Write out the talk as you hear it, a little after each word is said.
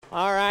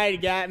All right,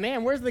 guys.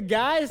 Man, where's the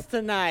guys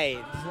tonight?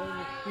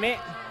 Man,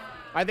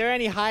 are there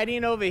any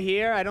hiding over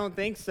here? I don't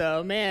think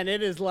so. Man,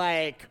 it is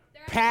like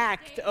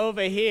packed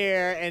over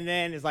here, and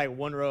then it's like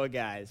one row of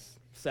guys.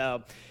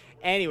 So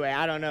anyway,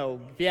 I don't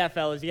know. Yeah,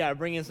 fellas, you got to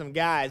bring in some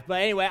guys.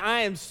 But anyway,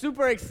 I am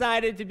super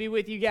excited to be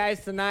with you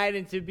guys tonight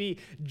and to be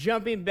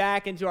jumping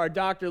back into our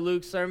Dr.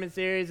 Luke sermon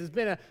series. It's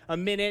been a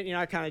minute.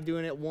 I kind of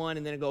doing it one,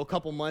 and then go a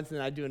couple months,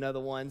 and then I do another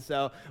one.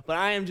 But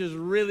I am just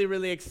really,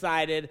 really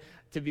excited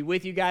to be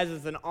with you guys.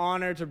 It's an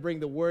honor to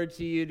bring the word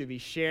to you, to be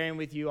sharing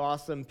with you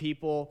awesome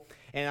people,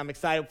 and I'm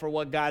excited for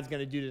what God's going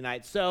to do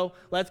tonight. So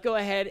let's go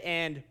ahead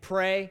and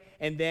pray,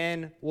 and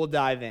then we'll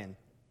dive in.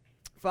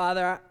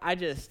 Father, I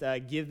just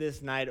give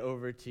this night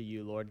over to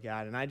you, Lord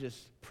God, and I just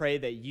pray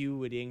that you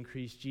would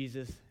increase,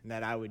 Jesus, and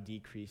that I would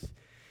decrease,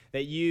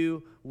 that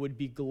you would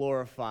be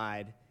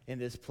glorified in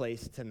this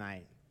place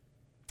tonight.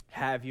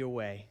 Have your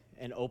way,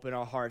 and open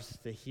our hearts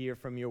to hear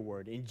from your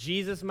word. In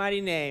Jesus'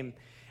 mighty name,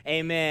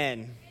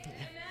 amen.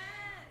 Amen.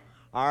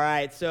 All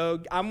right,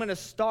 so I'm going to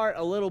start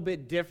a little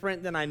bit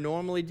different than I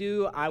normally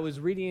do. I was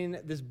reading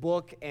this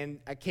book, and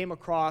I came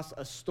across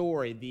a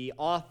story. The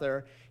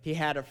author, he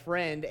had a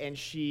friend, and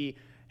she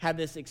had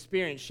this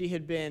experience. She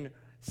had been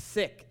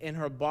sick in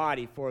her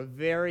body for a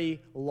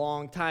very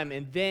long time,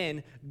 and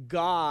then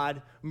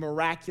God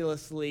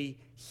miraculously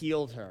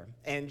healed her.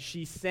 And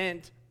she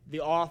sent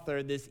the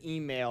author this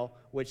email,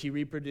 which he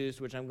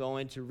reproduced, which I'm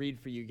going to read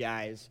for you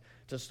guys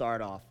to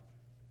start off.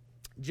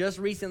 Just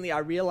recently, I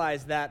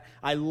realized that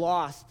I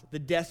lost the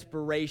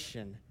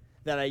desperation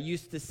that I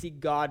used to seek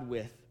God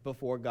with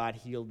before God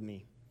healed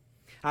me.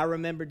 I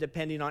remember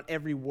depending on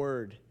every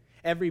word,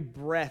 every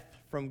breath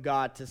from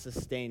God to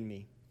sustain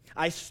me.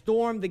 I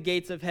stormed the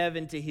gates of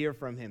heaven to hear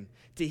from him,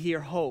 to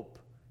hear hope,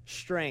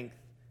 strength,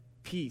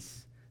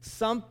 peace,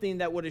 something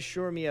that would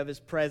assure me of his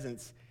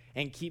presence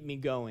and keep me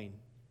going.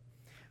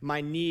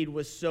 My need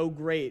was so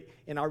great,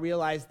 and I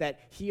realized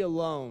that he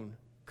alone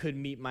could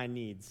meet my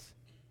needs.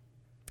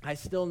 I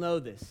still know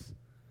this,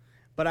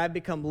 but I've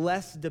become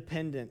less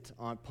dependent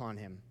upon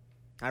him.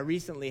 I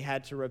recently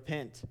had to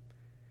repent.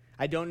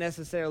 I don't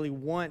necessarily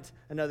want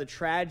another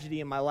tragedy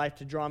in my life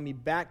to draw me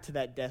back to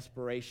that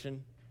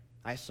desperation.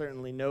 I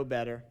certainly know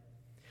better.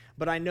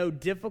 But I know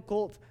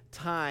difficult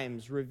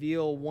times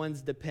reveal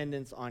one's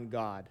dependence on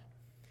God.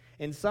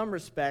 In some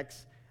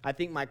respects, I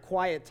think my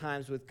quiet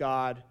times with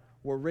God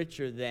were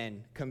richer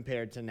then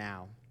compared to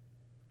now.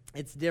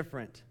 It's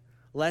different.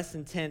 Less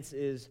intense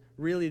is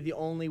really the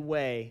only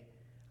way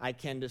I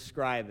can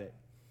describe it.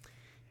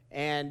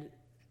 And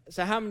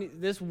so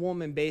this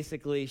woman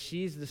basically,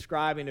 she's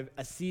describing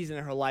a season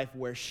in her life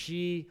where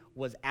she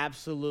was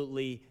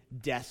absolutely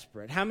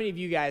desperate. How many of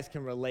you guys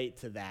can relate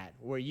to that?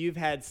 Where you've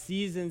had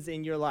seasons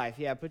in your life,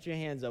 yeah, put your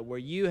hands up, where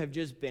you have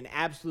just been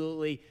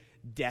absolutely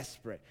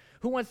desperate.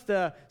 Who wants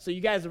to, so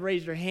you guys have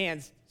raised your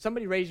hands.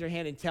 Somebody raise your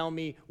hand and tell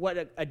me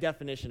what a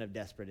definition of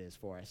desperate is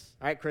for us.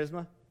 All right,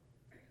 Charisma?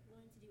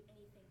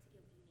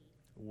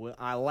 Well,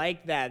 I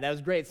like that. That was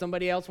great.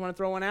 Somebody else want to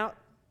throw one out?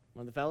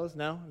 One of the fellas?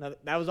 No?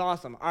 That was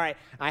awesome. All right.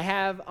 I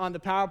have on the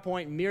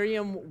PowerPoint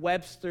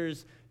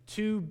Merriam-Webster's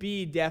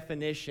 2B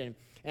definition,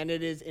 and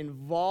it is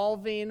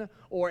involving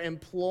or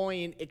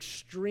employing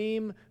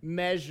extreme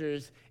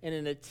measures in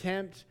an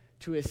attempt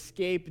to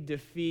escape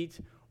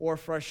defeat or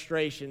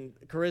frustration.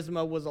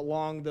 Charisma was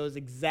along those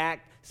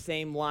exact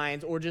same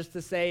lines, or just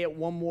to say it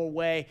one more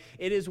way,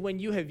 it is when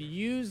you have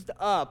used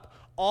up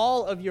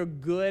all of your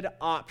good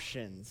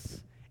options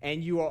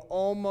and you are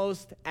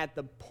almost at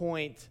the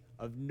point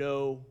of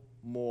no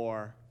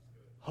more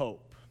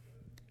hope.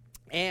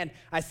 And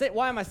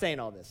why am I saying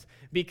all this?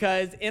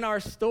 Because in our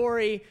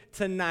story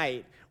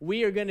tonight,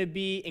 we are going to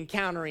be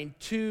encountering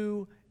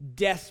two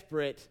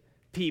desperate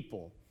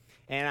people.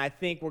 And I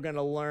think we're going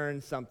to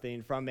learn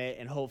something from it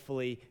and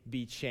hopefully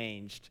be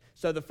changed.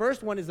 So the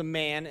first one is a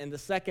man, and the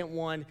second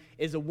one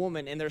is a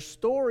woman. And their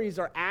stories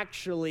are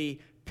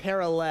actually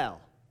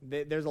parallel.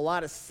 There's a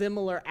lot of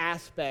similar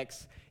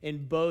aspects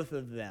in both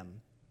of them.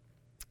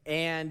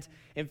 And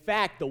in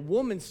fact, the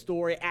woman's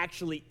story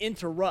actually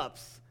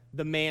interrupts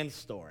the man's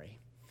story.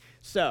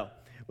 So,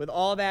 with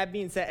all that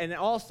being said, and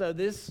also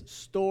this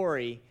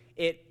story,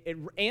 it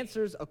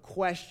answers a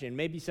question.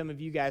 Maybe some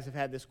of you guys have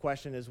had this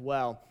question as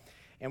well,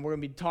 and we're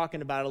going to be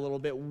talking about it a little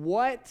bit.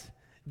 What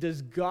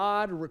does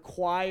God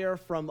require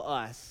from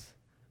us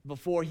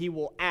before he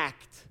will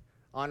act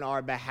on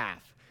our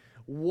behalf?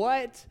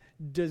 What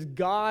does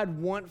God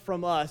want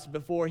from us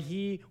before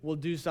he will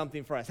do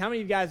something for us? How many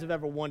of you guys have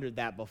ever wondered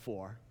that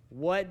before?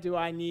 What do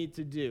I need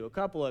to do? A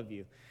couple of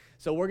you.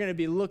 So we're going to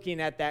be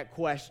looking at that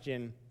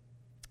question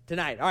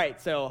tonight. All right,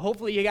 so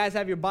hopefully you guys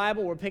have your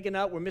Bible. We're picking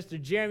up where Mr.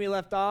 Jeremy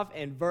left off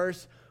in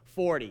verse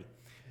 40.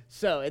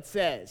 So it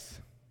says,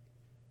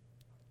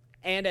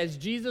 "And as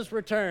Jesus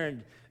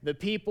returned, the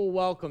people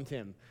welcomed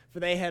him, for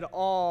they had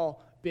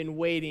all been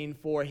waiting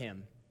for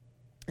him.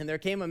 And there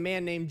came a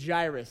man named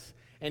Jairus,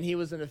 and he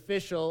was an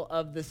official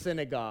of the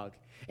synagogue.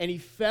 And he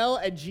fell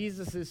at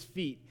Jesus'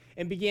 feet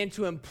and began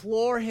to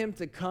implore him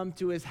to come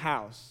to his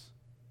house.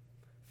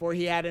 For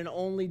he had an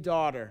only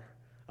daughter,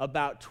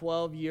 about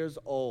 12 years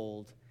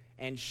old,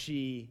 and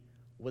she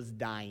was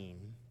dying.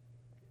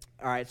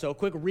 All right, so a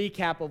quick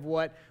recap of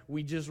what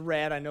we just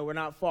read. I know we're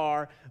not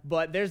far,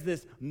 but there's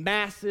this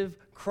massive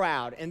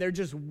crowd, and they're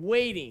just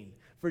waiting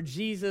for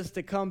Jesus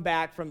to come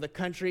back from the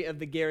country of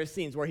the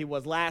Gerasenes, where he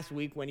was last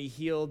week when he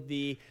healed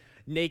the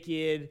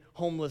naked,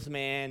 homeless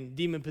man,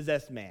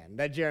 demon-possessed man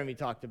that Jeremy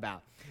talked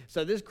about.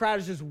 So this crowd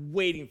is just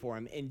waiting for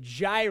him, and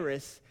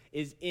Jairus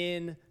is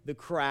in the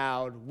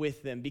crowd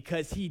with them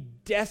because he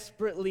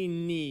desperately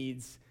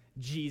needs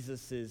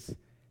Jesus'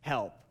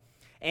 help.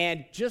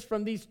 And just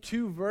from these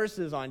two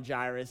verses on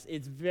Jairus,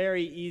 it's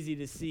very easy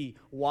to see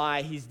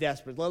why he's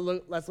desperate.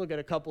 Let's look at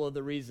a couple of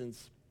the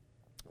reasons.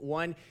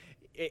 One,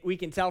 we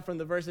can tell from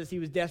the verses he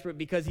was desperate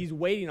because he's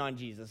waiting on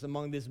Jesus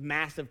among this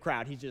massive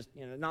crowd. He's just,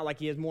 not like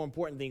he has more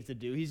important things to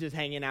do. He's just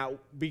hanging out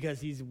because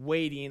he's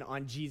waiting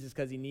on Jesus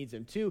because he needs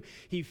him. Two,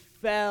 he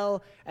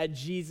fell at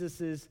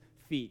Jesus'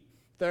 feet.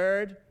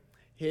 Third,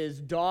 his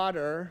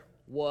daughter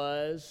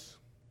was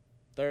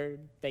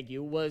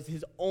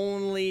his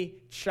only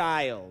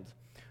child.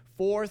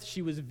 Fourth,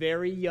 she was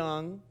very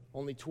young,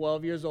 only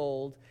 12 years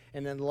old.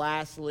 And then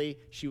lastly,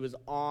 she was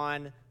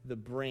on the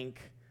brink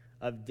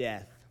of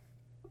death.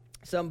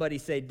 Somebody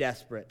say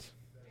desperate.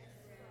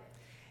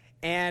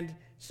 And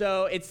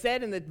so it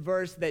said in the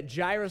verse that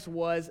Jairus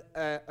was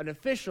an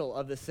official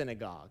of the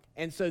synagogue.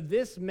 And so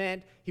this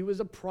meant he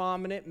was a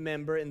prominent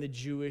member in the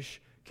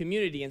Jewish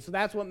community. And so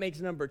that's what makes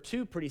number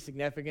 2 pretty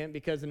significant,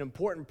 because an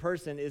important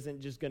person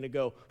isn't just going to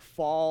go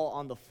fall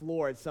on the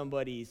floor at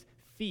somebody's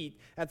feet.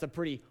 That's a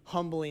pretty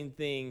humbling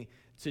thing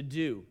to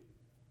do.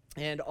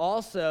 And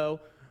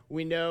also,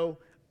 we know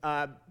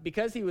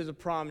because he was a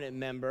prominent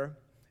member,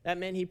 that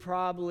meant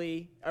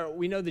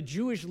we know the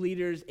Jewish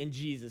leaders and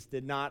Jesus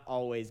did not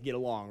always get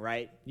along,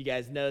 right? You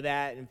guys know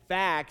that. In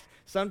fact,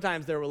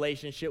 sometimes their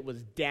relationship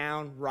was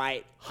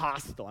downright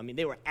hostile. I mean,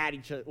 they were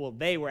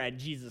at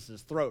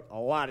Jesus' throat a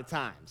lot of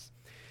times.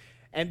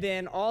 And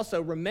then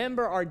also,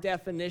 remember our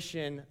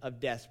definition of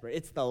desperate.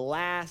 It's the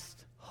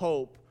last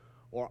hope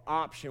or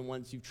option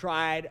once you've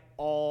tried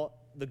all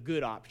the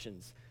good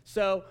options.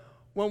 So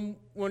when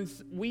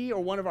we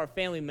or one of our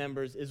family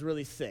members is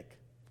really sick,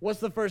 what's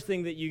the first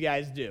thing that you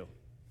guys do?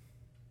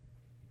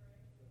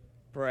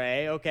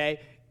 Pray, okay.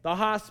 The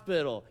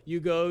hospital, you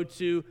go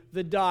to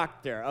the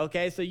doctor,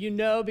 okay.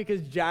 So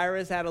because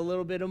Jairus had a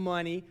little bit of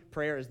money,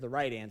 prayer is the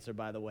right answer,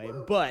 by the way,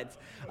 but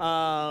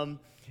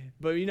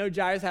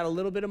Jairus had a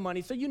little bit of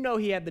money, so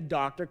he had the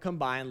doctor come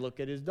by and look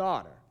at his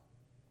daughter.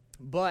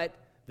 But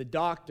the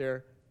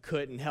doctor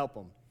couldn't help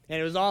him.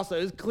 And it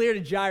was clear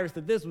to Jairus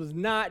that this was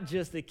not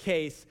just a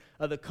case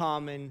of the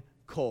common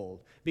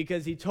cold,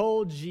 because he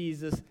told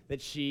Jesus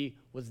that she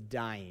was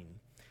dying.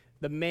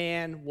 The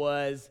man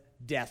was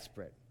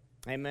desperate.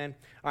 Amen.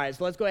 All right,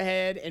 so let's go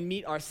ahead and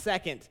meet our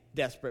second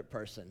desperate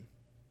person.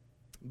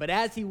 But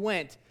as he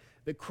went,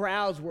 the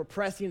crowds were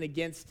pressing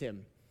against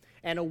him,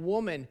 and a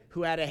woman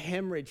who had a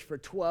hemorrhage for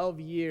 12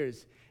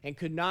 years and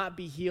could not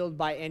be healed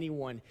by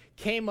anyone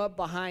came up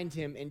behind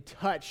him and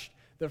touched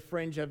the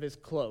fringe of his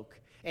cloak,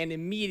 and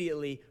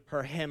immediately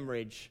her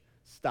hemorrhage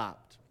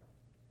stopped.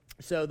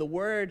 So the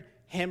word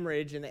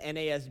hemorrhage in the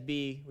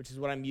NASB, which is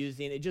what I'm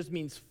using, it just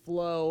means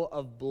flow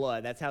of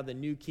blood. That's how the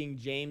New King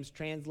James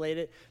translate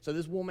it. So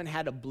this woman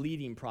had a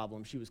bleeding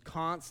problem. She was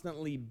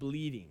constantly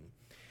bleeding.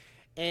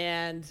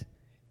 And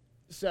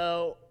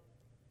so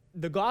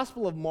the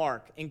Gospel of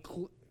Mark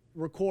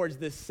records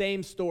this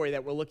same story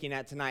that we're looking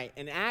at tonight.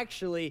 And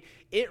actually,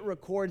 it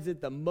records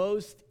it the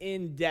most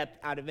in-depth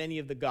out of any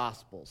of the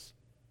Gospels.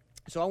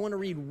 So I want to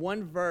read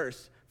one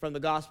verse from the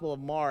Gospel of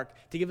Mark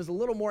to give us a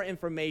little more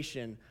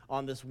information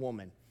on this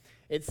woman.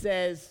 It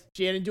says,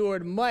 she had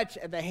endured much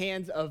at the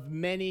hands of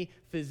many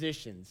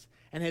physicians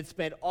and had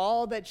spent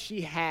all that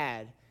she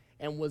had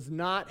and was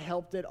not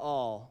helped at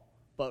all,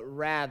 but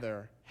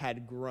rather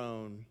had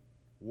grown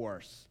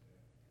worse.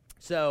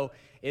 So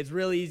it's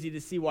really easy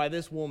to see why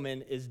this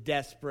woman is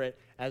desperate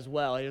as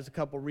well. Here's a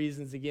couple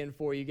reasons again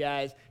for you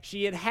guys.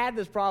 She had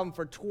this problem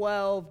for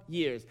 12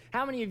 years.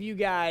 How many of you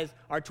guys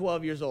are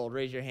 12 years old?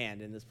 Raise your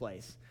hand in this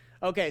place.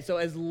 Okay, so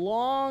as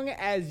long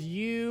as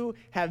you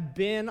have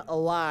been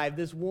alive,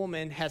 this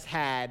woman has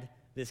had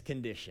this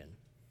condition.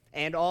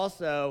 And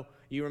also,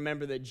 you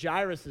remember that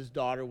Jairus'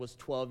 daughter was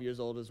 12 years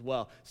old as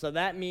well. So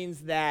that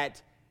means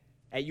that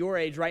at your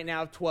age right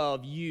now of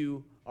 12,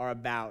 you are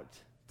about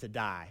to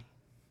die.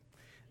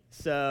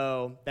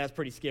 So that's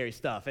pretty scary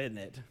stuff, isn't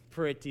it?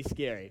 Pretty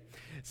scary.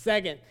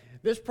 Second,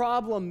 this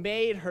problem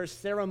made her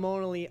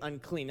ceremonially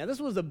unclean. Now,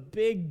 this was a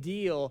big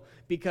deal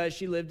because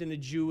she lived in a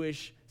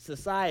Jewish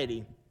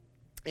society.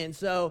 And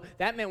so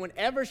that meant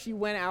whenever she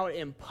went out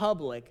in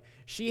public,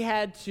 she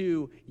had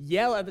to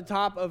yell at the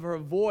top of her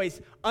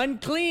voice,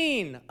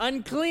 "Unclean,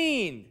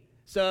 unclean."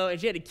 And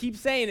she had to keep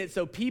saying it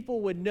so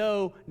people would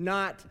know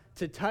not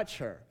to touch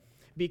her.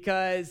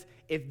 Because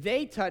if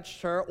they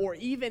touched her, or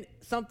even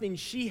something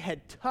she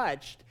had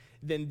touched,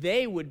 then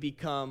they would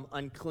become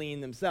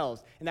unclean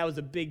themselves. And that was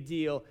a big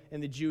deal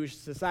in the Jewish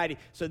society.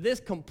 So this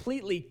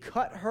completely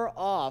cut her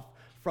off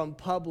from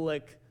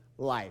public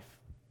life.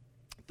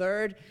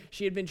 Third,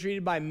 she had been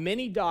treated by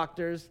many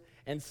doctors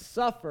and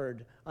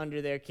suffered under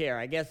their care.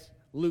 I guess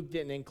Luke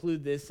didn't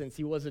include this since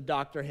he was a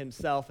doctor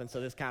himself, and so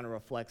this kind of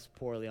reflects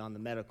poorly on the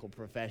medical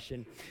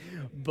profession.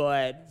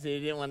 But so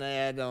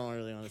I don't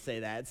really want to say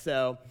that.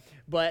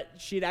 But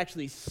she'd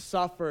actually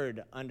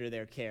suffered under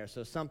their care,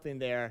 so something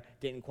there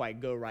didn't quite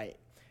go right.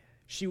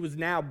 She was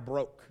now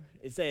broke.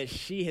 It says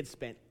she had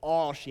spent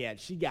all she had.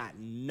 She got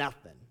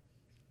nothing,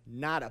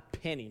 not a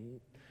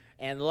penny.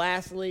 And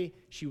lastly,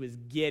 she was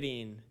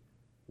getting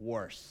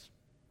worse.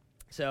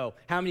 So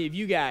how many of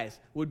you guys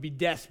would be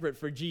desperate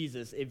for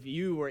Jesus if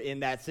you were in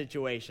that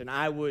situation?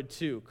 I would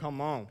too.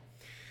 Come on.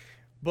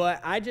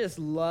 But I just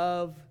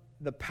love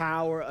the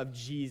power of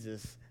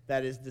Jesus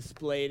that is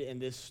displayed in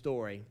this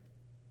story.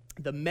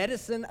 The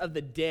medicine of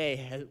the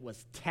day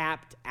was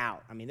tapped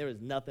out. I mean, there was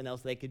nothing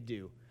else they could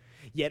do.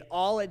 Yet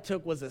all it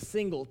took was a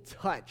single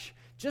touch,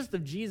 just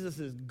of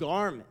Jesus'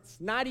 garments,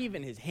 not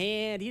even his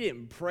hand. He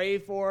didn't pray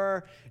for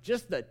her,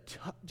 just the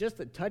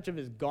touch of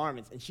his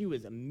garments, and she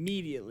was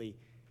immediately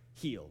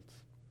healed.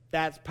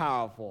 That's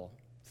powerful.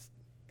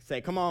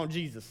 Say, come on,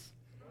 Jesus.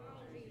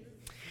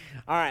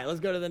 All right, let's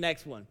go to the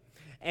next one.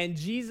 And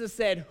Jesus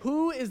said,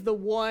 "Who is the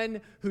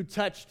one who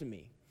touched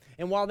me?"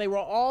 And while they were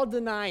all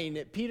denying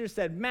it, Peter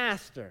said,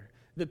 "Master,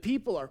 the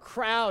people are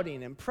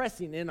crowding and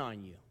pressing in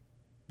on you."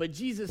 But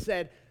Jesus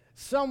said,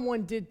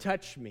 "Someone did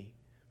touch me,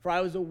 for I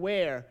was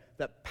aware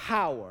that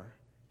power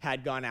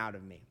had gone out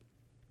of me."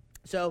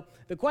 So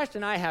the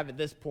question I have at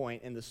this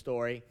point in the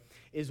story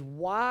is,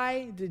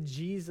 why did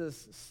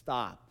Jesus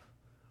stop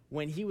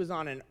when he was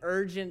on an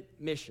urgent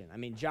mission? I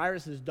mean,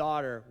 Jairus'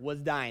 daughter was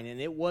dying, and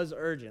it was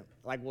urgent,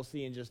 like we'll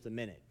see in just a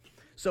minute.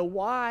 So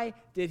why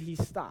did he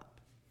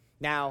stop?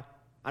 Now,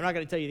 I'm not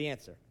going to tell you the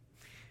answer,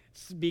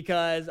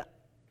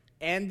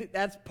 and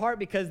that's part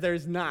because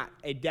there's not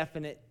a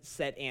definite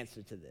set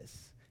answer to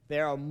this.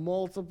 There are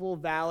multiple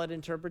valid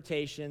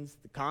interpretations.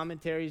 The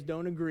commentaries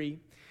don't agree.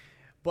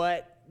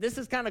 But this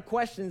is kind of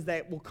questions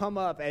that will come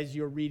up as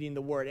you're reading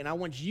the word. And I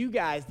want you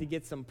guys to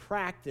get some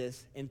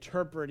practice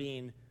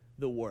interpreting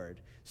the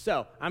word.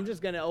 So I'm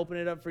just going to open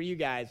it up for you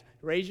guys.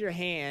 Raise your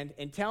hand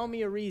and tell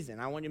me a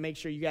reason. I want to make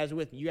sure you guys are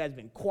with me. You guys have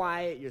been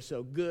quiet. You're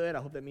so good. I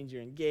hope that means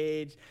you're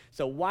engaged.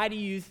 So why do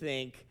you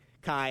think,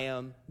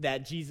 Kayam,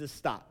 that Jesus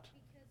stopped?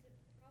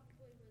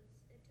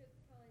 It took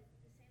probably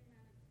the same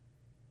amount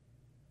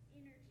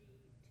of energy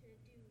to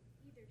do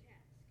either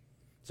task.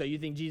 So you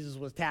think Jesus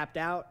was tapped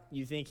out?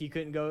 You think he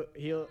couldn't go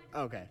heal?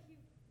 Okay. He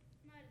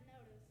might have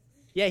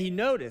noticed. Yeah, he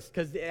noticed,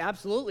 because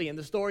absolutely in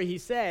the story he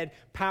said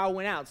power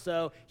went out.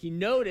 So he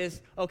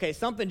noticed, okay,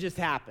 something just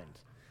happened.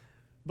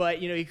 But,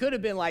 he could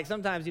have been like,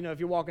 sometimes, if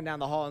you're walking down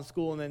the hall in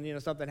school and then,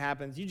 something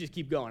happens, you just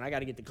keep going. I got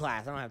to get to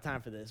class. I don't have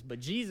time for this.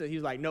 But Jesus, he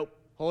was like, nope,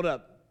 hold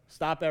up,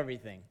 stop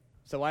everything.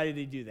 So why did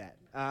he do that?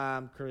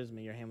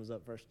 Charisma, your hand was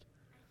up first.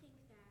 I think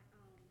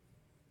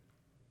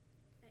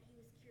that he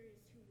was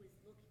curious who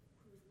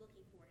was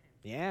looking for him.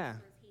 Yeah. For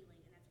his healing,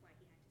 and that's why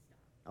he had to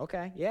stop.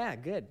 Okay, yeah,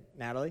 good.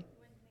 Natalie?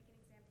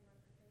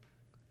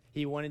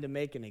 He wanted to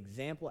make an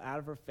example out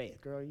of her faith.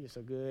 Girl, you're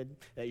so good.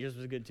 That yours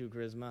was good too,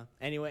 Charisma.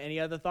 Anyway,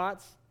 any other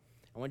thoughts?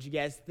 I want you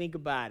guys to think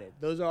about it.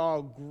 Those are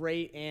all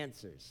great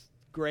answers.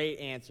 Great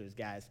answers,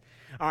 guys.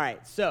 All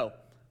right, so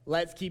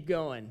let's keep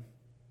going.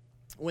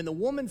 When the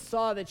woman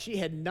saw that she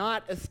had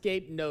not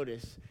escaped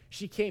notice,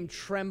 she came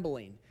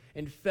trembling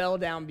and fell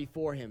down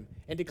before him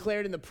and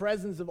declared in the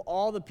presence of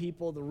all the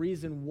people the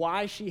reason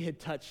why she had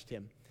touched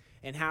him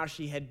and how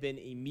she had been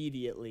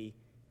immediately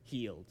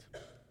healed.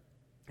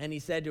 And he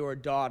said to her,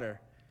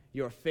 "Daughter,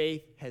 your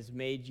faith has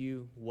made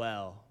you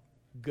well.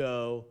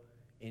 Go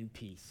in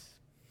peace."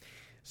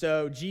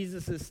 So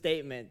Jesus'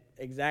 statement,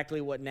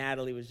 exactly what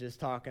Natalie was just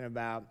talking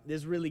about,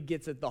 this really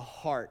gets at the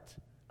heart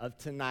of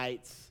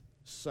tonight's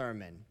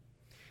sermon.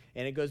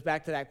 And it goes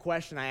back to that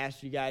question I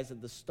asked you guys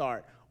at the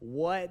start.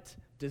 What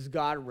does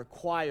God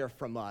require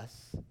from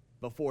us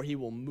before he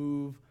will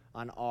move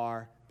on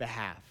our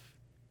behalf?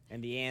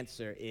 And the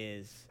answer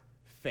is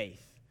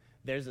faith.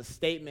 There's a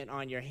statement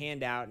on your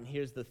handout, and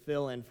here's the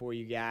fill-in for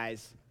you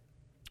guys.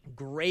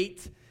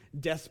 Great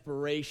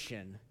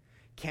desperation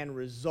can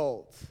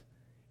result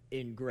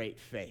in great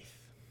faith.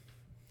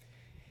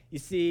 You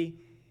see,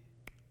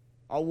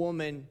 our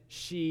woman,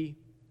 she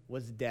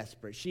was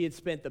desperate. She had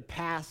spent the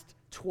past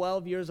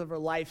 12 years of her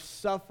life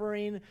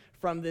suffering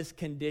from this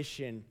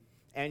condition,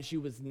 and she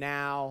was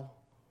now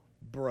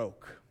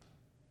broke.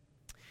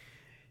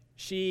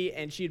 She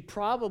had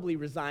probably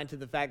resigned to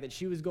the fact that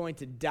she was going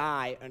to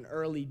die an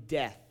early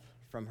death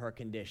from her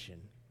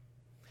condition.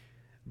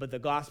 But the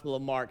Gospel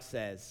of Mark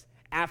says,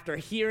 after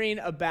hearing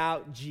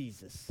about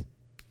Jesus,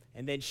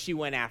 and then she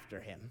went after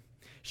him.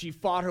 She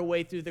fought her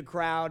way through the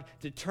crowd,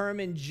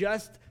 determined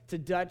just to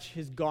touch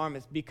his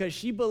garments, because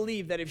she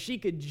believed that if she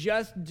could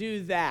just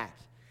do that,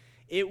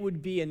 it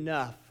would be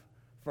enough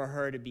for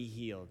her to be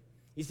healed.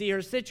 You see,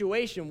 her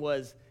situation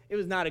was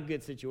not a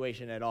good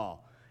situation at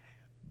all.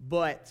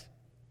 But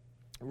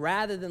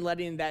rather than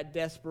letting that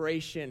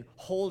desperation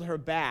hold her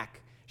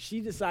back,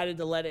 she decided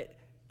to let it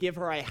give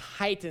her a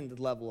heightened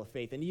level of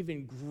faith, an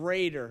even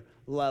greater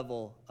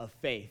level of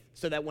faith,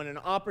 so that when an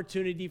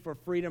opportunity for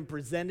freedom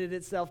presented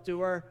itself to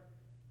her,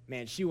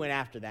 man, she went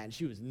after that, and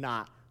she was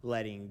not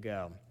letting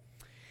go.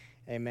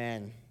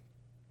 Amen.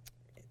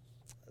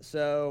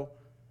 So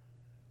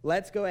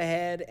let's go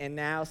ahead and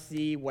now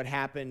see what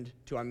happened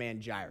to our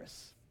man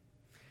Jairus.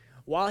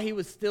 While he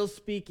was still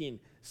speaking,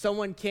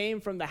 someone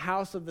came from the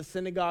house of the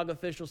synagogue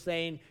official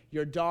saying,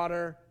 "Your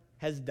daughter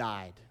has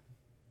died.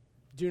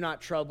 Do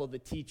not trouble the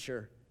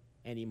teacher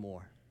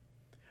anymore."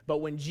 But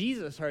when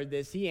Jesus heard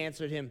this, he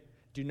answered him,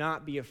 "Do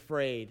not be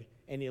afraid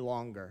any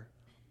longer.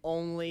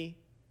 Only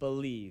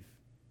believe,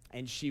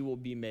 and she will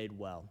be made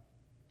well."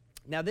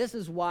 Now, this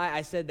is why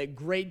I said that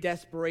great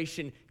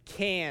desperation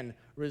can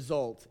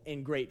result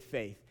in great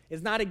faith.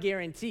 It's not a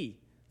guarantee.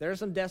 There are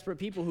some desperate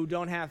people who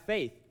don't have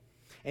faith.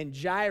 And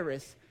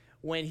Jairus,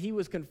 when he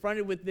was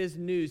confronted with this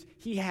news,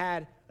 he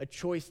had a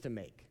choice to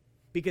make,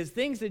 because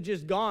things had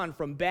just gone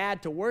from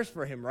bad to worse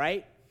for him,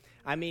 right?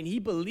 I mean, he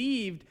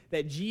believed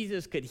that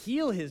Jesus could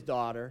heal his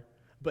daughter,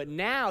 but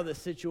now the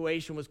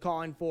situation was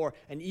calling for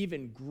an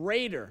even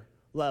greater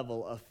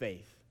level of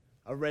faith,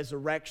 a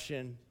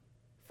resurrection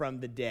from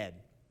the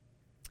dead.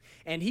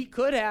 And he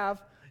could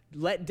have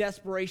let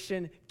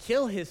desperation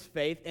kill his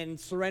faith and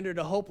surrender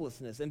to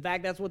hopelessness. In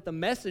fact, that's what the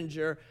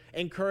messenger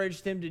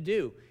encouraged him to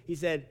do. He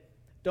said,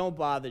 "Don't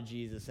bother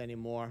Jesus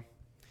anymore.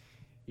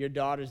 Your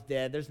daughter's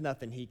dead. There's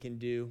nothing he can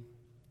do.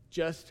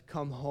 Just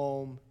come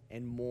home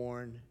and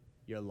mourn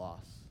your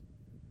loss."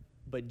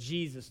 But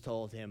Jesus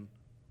told him,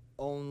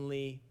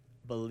 "Only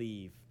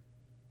believe."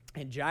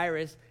 And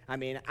Jairus, I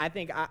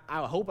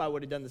hope I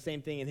would have done the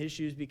same thing in his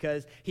shoes,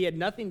 because he had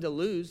nothing to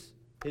lose.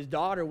 His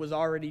daughter was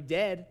already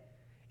dead,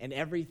 and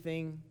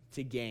everything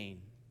to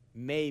gain.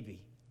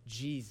 Maybe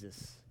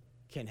Jesus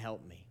can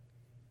help me.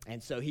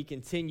 And so he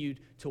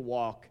continued to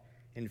walk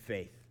in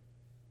faith.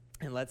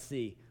 And let's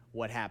see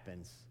what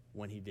happens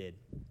when he did.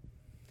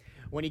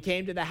 When he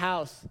came to the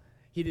house,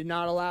 he did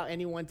not allow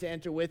anyone to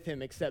enter with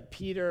him except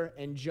Peter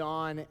and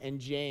John and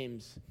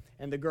James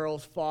and the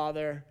girl's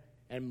father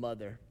and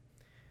mother.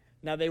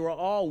 Now they were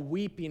all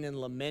weeping and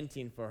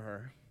lamenting for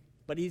her.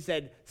 But he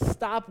said,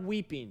 "Stop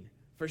weeping,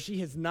 for she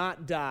has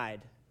not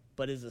died,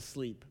 but is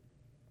asleep."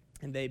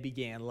 And they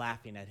began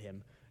laughing at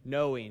him,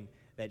 knowing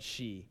that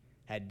she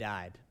had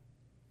died.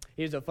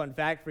 Here's a fun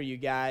fact for you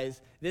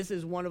guys. This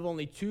is one of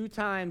only 2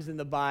 times in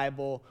the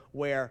Bible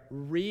where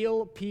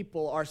real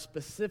people are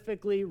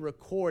specifically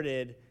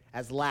recorded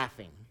as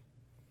laughing.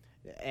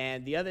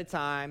 And the other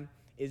time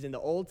is in the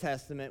Old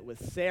Testament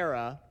with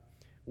Sarah,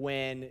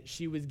 when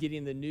she was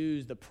getting the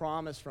news, the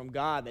promise from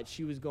God that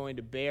she was going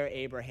to bear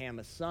Abraham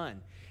a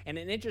son. And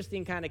an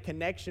interesting kind of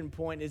connection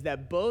point is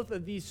that both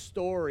of these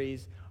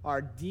stories are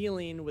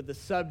dealing with the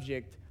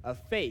subject of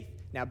faith.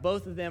 Now,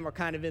 both of them are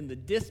kind of in the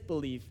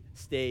disbelief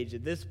stage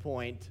at this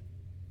point,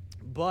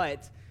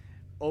 but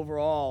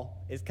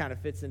overall, it kind of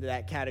fits into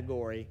that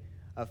category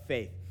of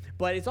faith.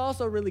 But it's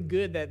also really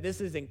good that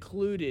this is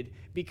included,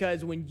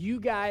 because when you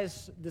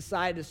guys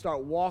decide to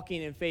start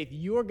walking in faith,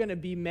 you're going to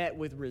be met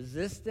with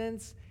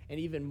resistance and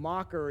even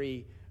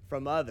mockery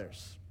from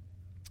others.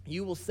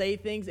 You will say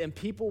things, and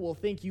people will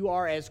think you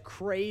are as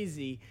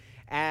crazy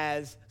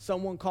as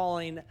someone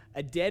calling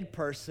a dead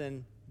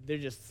person, "They're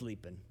just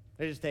sleeping.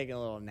 They're just taking a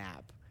little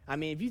nap." I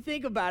mean, if you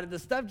think about it, the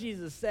stuff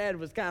Jesus said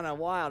was kind of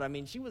wild. I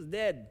mean, she was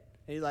dead.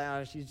 And he's like,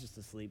 "Oh, she's just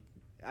asleep."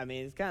 I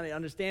mean, it's kind of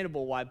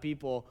understandable why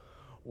people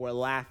were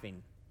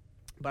laughing.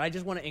 But I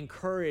just want to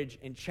encourage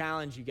and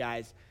challenge you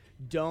guys,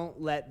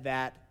 don't let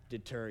that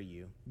deter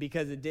you,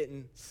 because it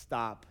didn't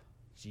stop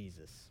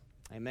Jesus.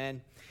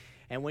 Amen?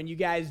 And when you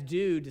guys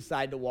do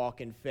decide to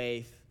walk in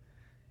faith,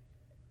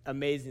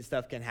 amazing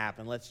stuff can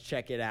happen. Let's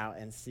check it out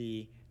and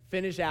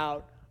finish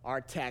out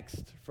our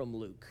text from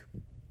Luke.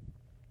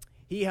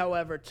 He,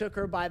 however, took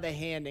her by the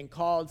hand and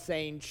called,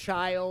 saying,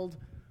 "Child,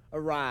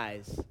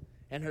 arise."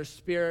 And her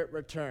spirit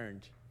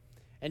returned.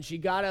 And she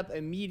got up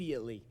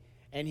immediately,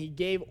 and he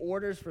gave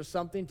orders for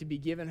something to be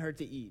given her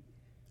to eat.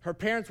 Her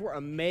parents were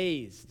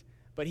amazed,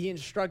 but he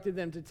instructed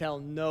them to tell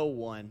no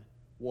one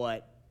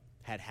what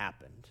had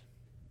happened.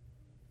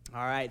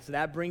 All right, so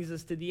that brings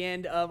us to the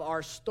end of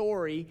our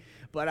story,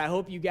 but I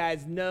hope you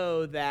guys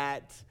know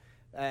that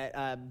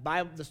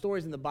the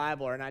stories in the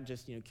Bible are not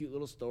just cute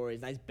little stories,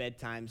 nice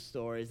bedtime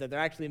stories, that they're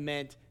actually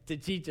meant to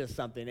teach us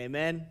something.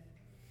 Amen?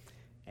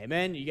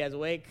 Amen? You guys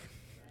awake?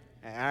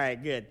 All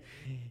right, good.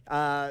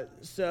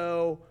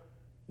 So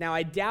now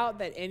I doubt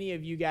that any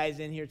of you guys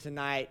in here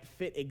tonight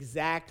fit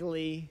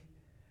exactly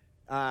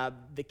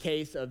the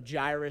case of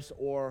Jairus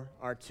or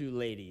our 2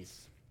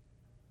 ladies.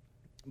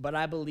 But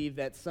I believe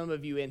that some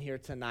of you in here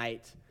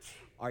tonight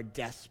are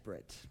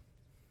desperate.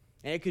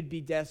 And it could be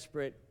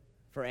desperate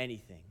for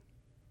anything.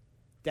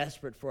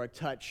 Desperate for a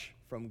touch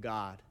from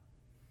God.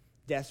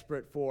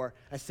 Desperate for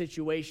a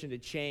situation to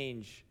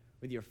change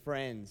with your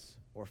friends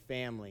or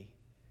family.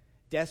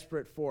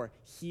 Desperate for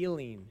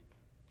healing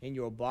in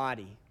your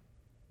body.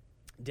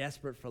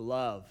 Desperate for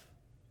love.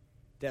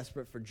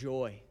 Desperate for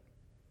joy.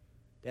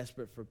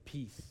 Desperate for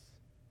peace.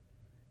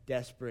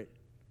 Desperate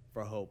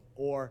for hope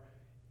or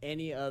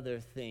any other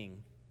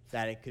thing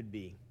that it could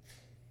be.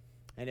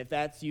 And if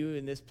that's you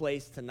in this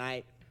place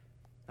tonight,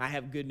 I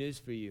have good news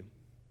for you.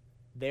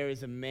 There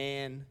is a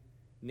man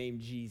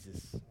named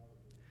Jesus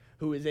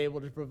who is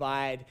able to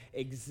provide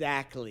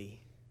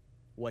exactly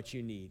what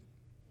you need.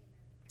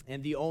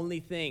 And the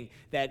only thing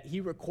that he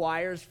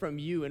requires from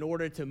you in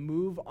order to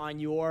move on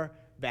your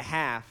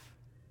behalf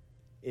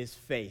is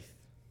faith.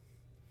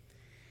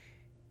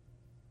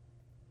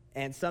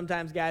 And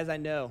sometimes, guys, I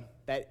know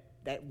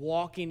that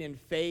walking in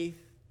faith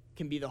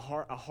can be a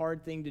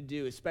hard thing to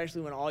do,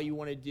 especially when all you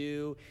want to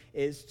do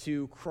is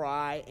to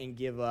cry and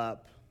give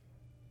up.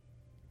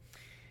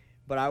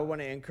 But I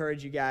want to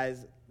encourage you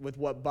guys with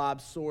what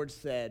Bob Sword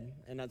said,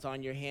 and that's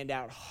on your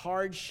handout.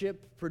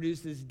 Hardship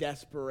produces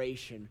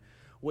desperation,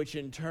 which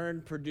in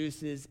turn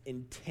produces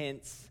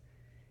intense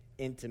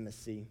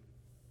intimacy.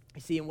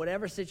 You see, in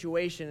whatever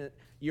situation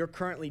you're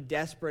currently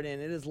desperate in,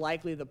 it is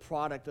likely the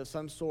product of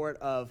some sort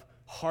of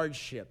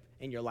hardship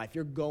in your life.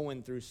 You're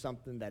going through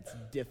something that's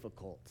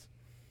difficult.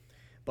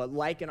 But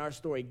like in our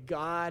story,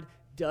 God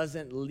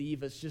doesn't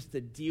leave us just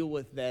to deal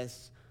with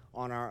this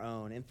on our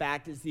own. In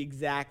fact, it's the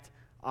exact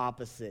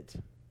opposite.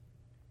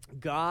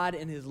 God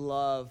in his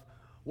love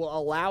will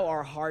allow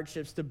our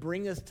hardships to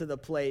bring us to the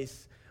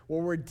place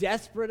where we're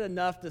desperate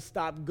enough to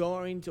stop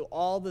going to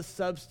all the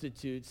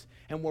substitutes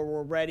and where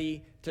we're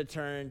ready to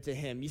turn to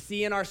him. You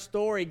see, in our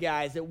story,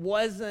 guys, it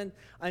wasn't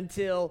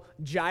until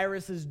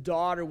Jairus'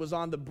 daughter was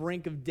on the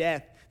brink of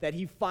death that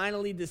he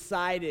finally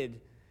decided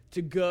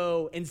to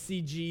go and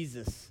see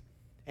Jesus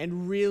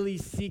and really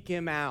seek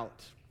him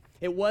out.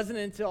 It wasn't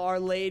until Our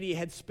Lady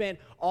had spent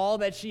all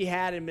that she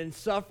had and been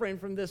suffering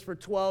from this for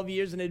 12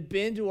 years and had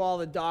been to all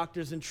the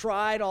doctors and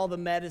tried all the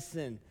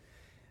medicine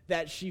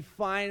that she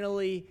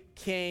finally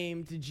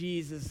came to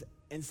Jesus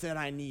and said,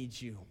 I need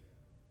you.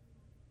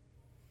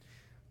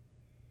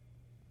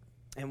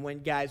 And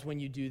when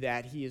you do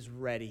that, he is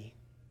ready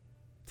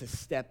to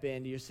step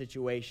into your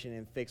situation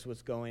and fix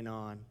what's going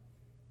on.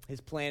 His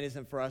plan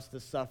isn't for us to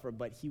suffer,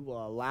 but he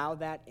will allow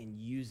that and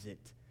use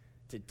it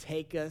to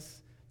take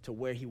us to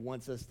where he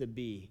wants us to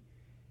be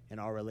in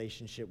our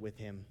relationship with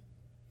him.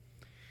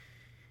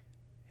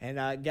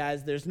 And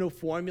guys, there's no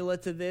formula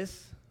to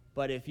this,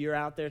 but if you're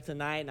out there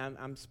tonight and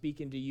I'm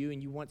speaking to you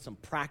and you want some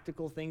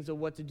practical things of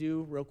what to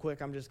do, real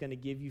quick, I'm just going to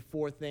give you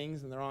 4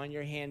 things, and they're on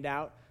your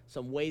handout,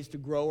 some ways to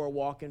grow or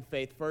walk in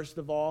faith. First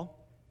of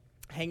all,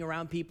 hang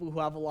around people who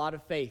have a lot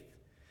of faith.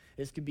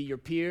 This could be your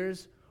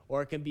peers,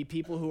 or it can be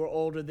people who are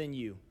older than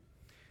you.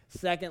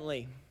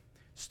 Secondly,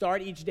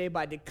 start each day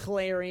by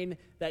declaring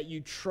that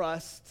you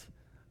trust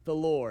the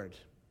Lord.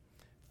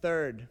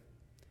 Third,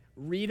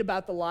 read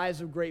about the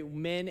lives of great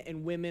men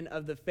and women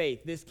of the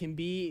faith. This can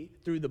be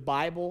through the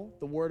Bible,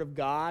 the Word of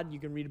God. You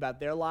can read about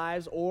their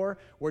lives, or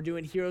we're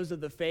doing Heroes of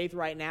the Faith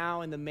right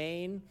now in the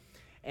main,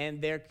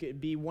 and there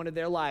could be one of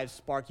their lives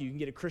spark you. You can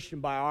get a Christian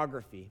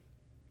biography.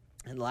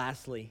 And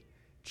lastly,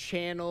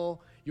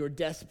 channel your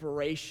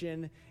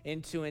desperation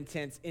into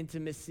intense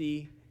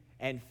intimacy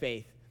and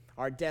faith.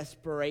 Our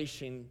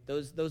desperation,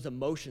 those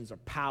emotions are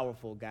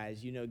powerful,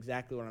 guys. You know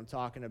exactly what I'm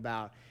talking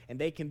about. And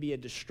they can be a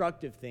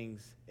destructive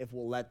things if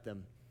we'll let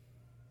them.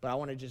 But I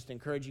want to just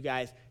encourage you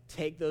guys,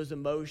 take those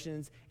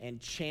emotions and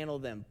channel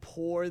them.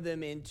 Pour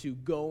them into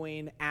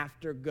going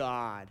after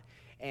God.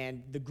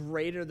 And the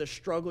greater the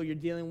struggle you're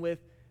dealing with,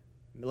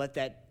 let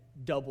that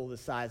double the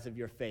size of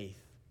your faith.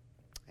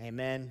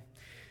 Amen.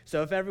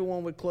 So if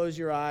everyone would close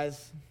your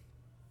eyes.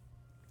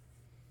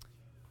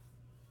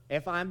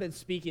 If I've been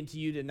speaking to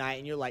you tonight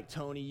and you're like,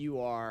 Tony,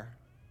 you're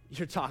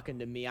talking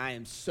to me. I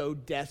am so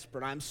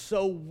desperate. I'm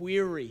so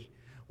weary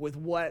with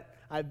what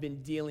I've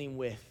been dealing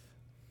with.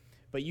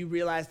 But you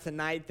realize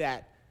tonight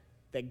that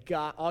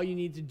God, all you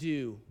need to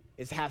do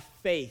is have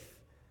faith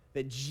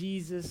that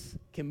Jesus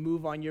can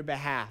move on your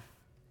behalf,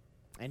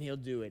 and he'll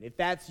do it. If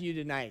that's you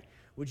tonight,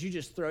 would you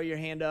just throw your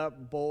hand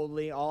up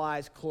boldly, all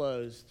eyes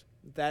closed?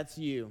 If that's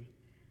you,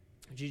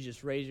 would you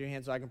just raise your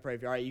hand so I can pray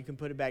for you? All right, you can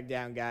put it back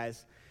down,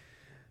 guys.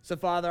 So,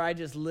 Father, I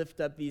just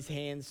lift up these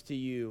hands to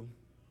you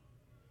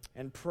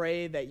and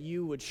pray that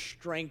you would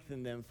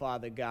strengthen them,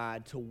 Father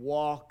God, to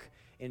walk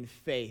in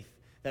faith,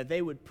 that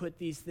they would put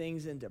these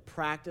things into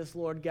practice,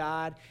 Lord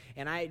God,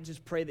 and I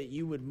just pray that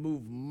you would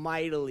move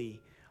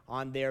mightily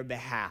on their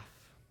behalf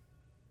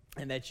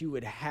and that you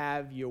would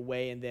have your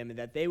way in them and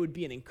that they would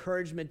be an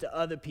encouragement to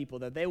other people,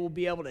 that they will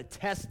be able to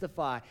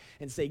testify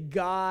and say,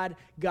 God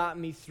got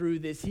me through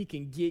this. He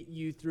can get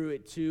you through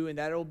it too, and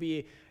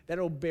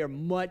that'll bear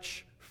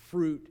much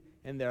fruit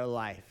in their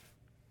life.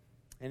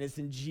 And it's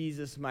in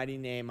Jesus' mighty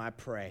name I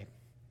pray.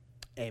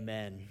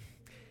 Amen.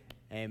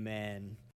 Amen.